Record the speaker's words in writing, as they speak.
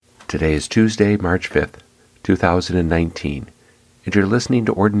Today is Tuesday, March 5th, 2019, and you're listening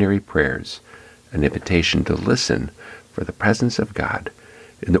to Ordinary Prayers, an invitation to listen for the presence of God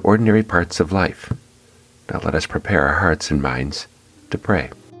in the ordinary parts of life. Now let us prepare our hearts and minds to pray.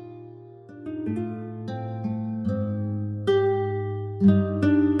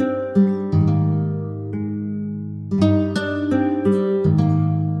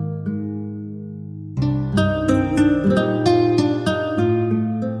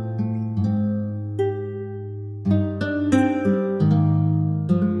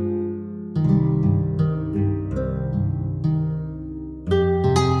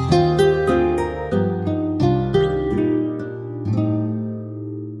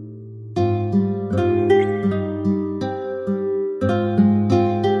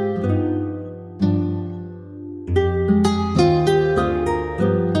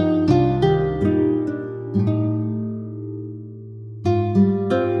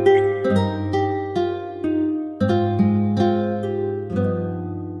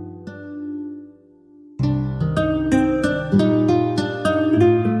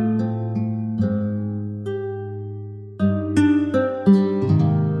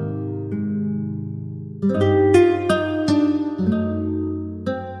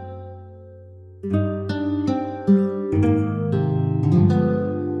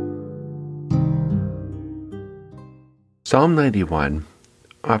 Psalm 91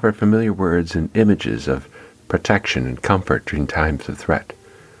 offers familiar words and images of protection and comfort during times of threat.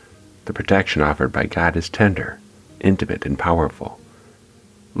 The protection offered by God is tender, intimate, and powerful.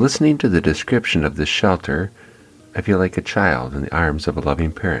 Listening to the description of this shelter, I feel like a child in the arms of a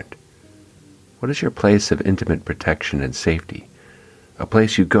loving parent. What is your place of intimate protection and safety? A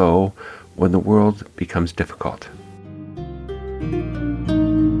place you go when the world becomes difficult.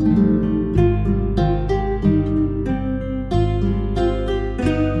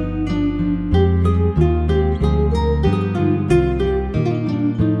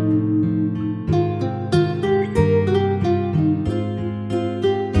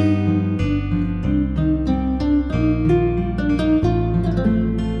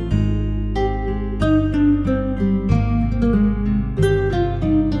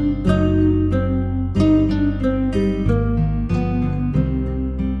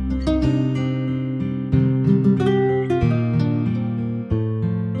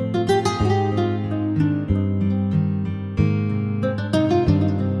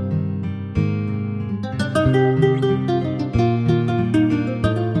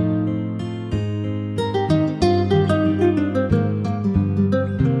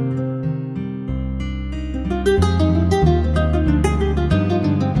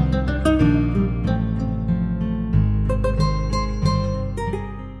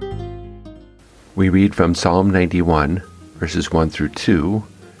 We read from Psalm 91, verses 1 through 2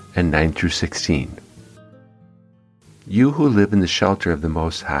 and 9 through 16. You who live in the shelter of the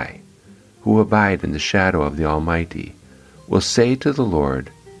Most High, who abide in the shadow of the Almighty, will say to the Lord,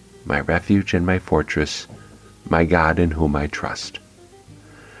 my refuge and my fortress, my God in whom I trust.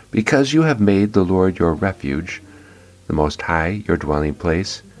 Because you have made the Lord your refuge, the Most High your dwelling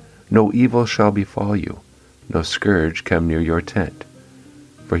place, no evil shall befall you, no scourge come near your tent.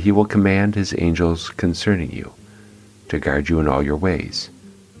 For he will command his angels concerning you, to guard you in all your ways.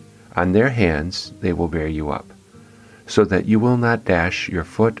 On their hands they will bear you up, so that you will not dash your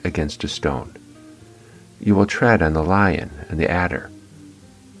foot against a stone. You will tread on the lion and the adder.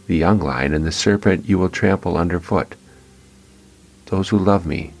 The young lion and the serpent you will trample underfoot. Those who love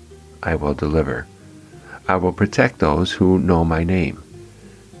me I will deliver. I will protect those who know my name.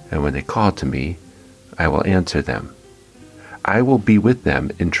 And when they call to me, I will answer them. I will be with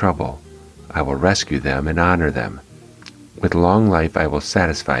them in trouble. I will rescue them and honor them. With long life I will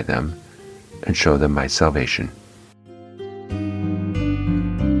satisfy them and show them my salvation.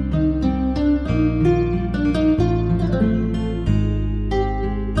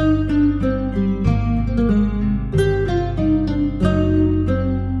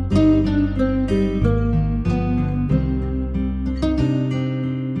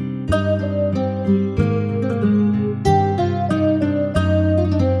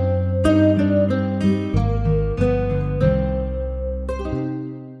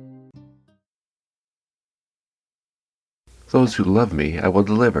 Those who love me I will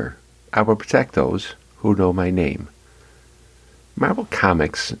deliver. I will protect those who know my name. Marvel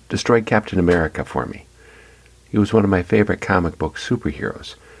Comics destroyed Captain America for me. He was one of my favorite comic book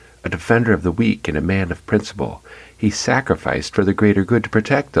superheroes. A defender of the weak and a man of principle, he sacrificed for the greater good to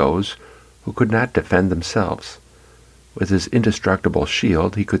protect those who could not defend themselves. With his indestructible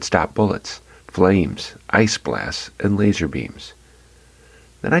shield, he could stop bullets, flames, ice blasts, and laser beams.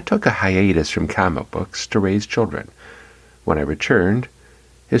 Then I took a hiatus from comic books to raise children. When I returned,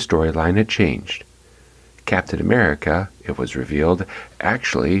 his storyline had changed. Captain America, it was revealed,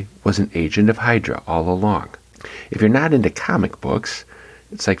 actually was an agent of Hydra all along. If you're not into comic books,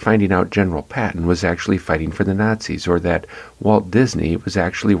 it's like finding out General Patton was actually fighting for the Nazis, or that Walt Disney was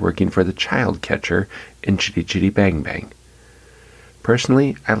actually working for the child catcher in Chitty Chitty Bang Bang.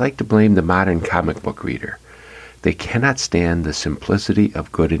 Personally, I like to blame the modern comic book reader. They cannot stand the simplicity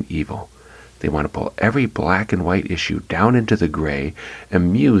of good and evil. They want to pull every black and white issue down into the gray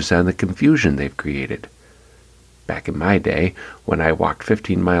and muse on the confusion they've created. Back in my day, when I walked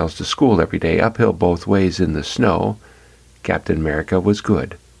 15 miles to school every day uphill both ways in the snow, Captain America was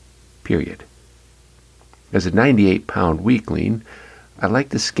good. Period. As a 98-pound weakling, I liked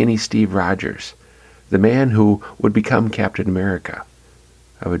the skinny Steve Rogers, the man who would become Captain America.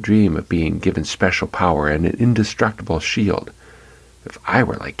 I would dream of being given special power and an indestructible shield. If I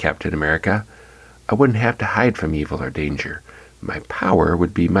were like Captain America, I wouldn't have to hide from evil or danger. My power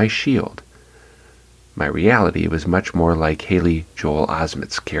would be my shield. My reality was much more like Haley Joel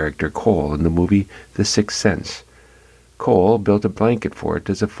Osment's character Cole in the movie The Sixth Sense. Cole built a blanket fort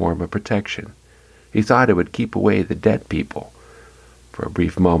as a form of protection. He thought it would keep away the dead people. For a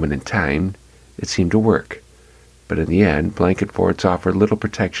brief moment in time, it seemed to work. But in the end, blanket forts offered little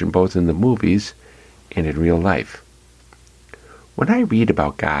protection both in the movies and in real life. When I read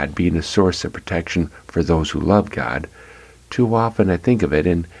about God being a source of protection for those who love God, too often I think of it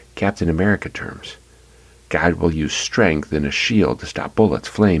in Captain America terms. God will use strength and a shield to stop bullets,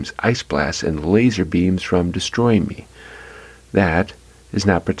 flames, ice blasts, and laser beams from destroying me. That is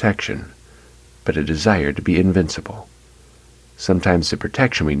not protection, but a desire to be invincible. Sometimes the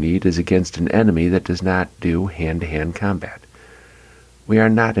protection we need is against an enemy that does not do hand-to-hand combat. We are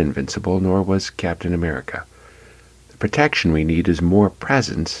not invincible, nor was Captain America. The protection we need is more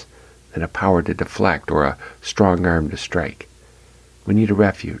presence than a power to deflect or a strong arm to strike. We need a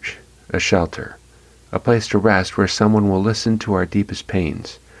refuge, a shelter, a place to rest where someone will listen to our deepest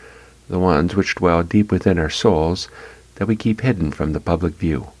pains, the ones which dwell deep within our souls that we keep hidden from the public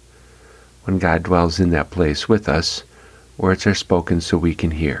view. When God dwells in that place with us, words are spoken so we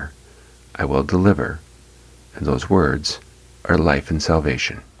can hear, "I will deliver," and those words are life and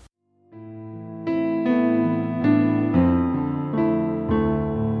salvation.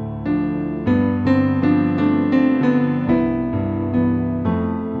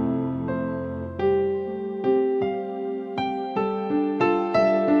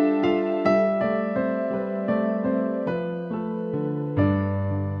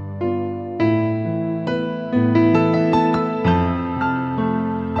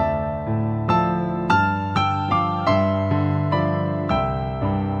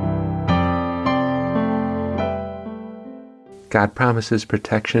 God promises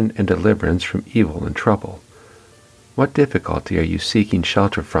protection and deliverance from evil and trouble. What difficulty are you seeking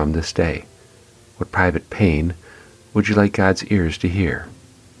shelter from this day? What private pain would you like God's ears to hear?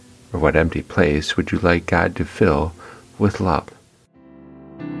 Or what empty place would you like God to fill with love?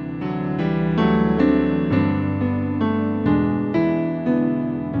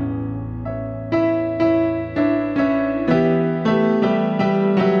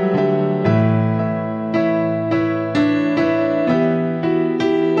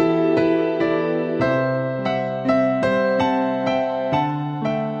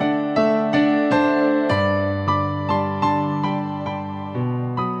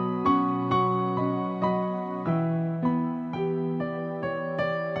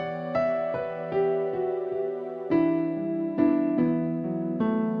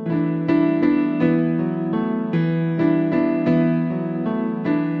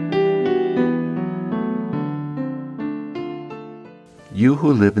 You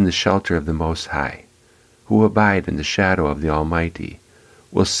who live in the shelter of the Most High, who abide in the shadow of the Almighty,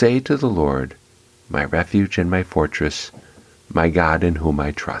 will say to the Lord, "My refuge and my fortress, my God in whom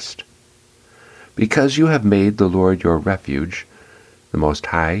I trust." Because you have made the Lord your refuge, the Most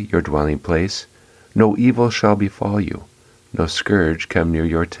High your dwelling place, no evil shall befall you, no scourge come near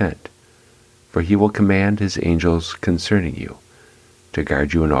your tent. For he will command his angels concerning you, to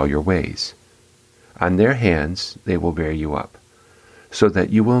guard you in all your ways. On their hands they will bear you up, so that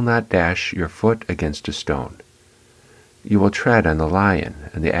you will not dash your foot against a stone. You will tread on the lion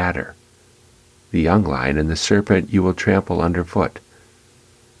and the adder. The young lion and the serpent you will trample underfoot.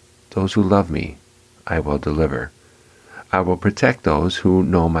 Those who love me I will deliver. I will protect those who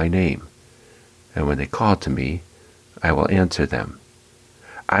know my name. And when they call to me, I will answer them.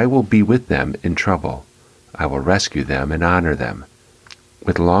 I will be with them in trouble. I will rescue them and honor them.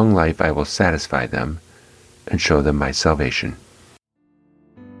 With long life I will satisfy them and show them my salvation.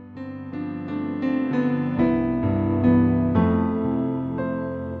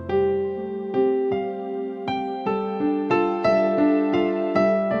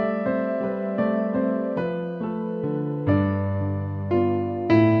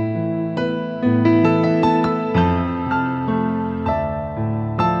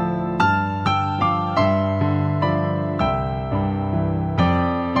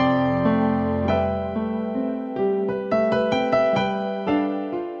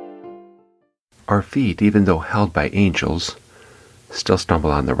 Our feet, even though held by angels, still stumble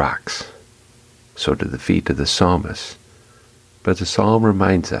on the rocks. So do the feet of the psalmist. But the psalm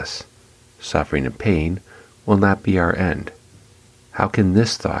reminds us, suffering and pain will not be our end. How can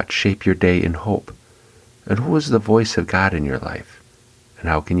this thought shape your day in hope? And who is the voice of God in your life? And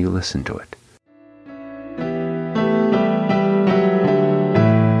how can you listen to it?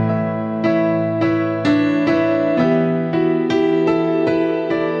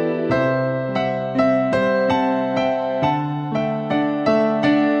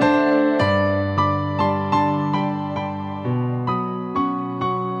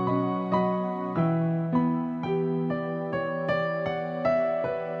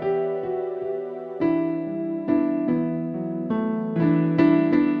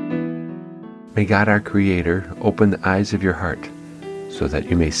 May God our Creator open the eyes of your heart so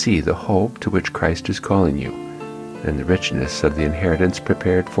that you may see the hope to which Christ is calling you, and the richness of the inheritance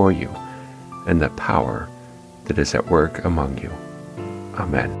prepared for you, and the power that is at work among you.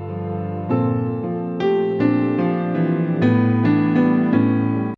 Amen.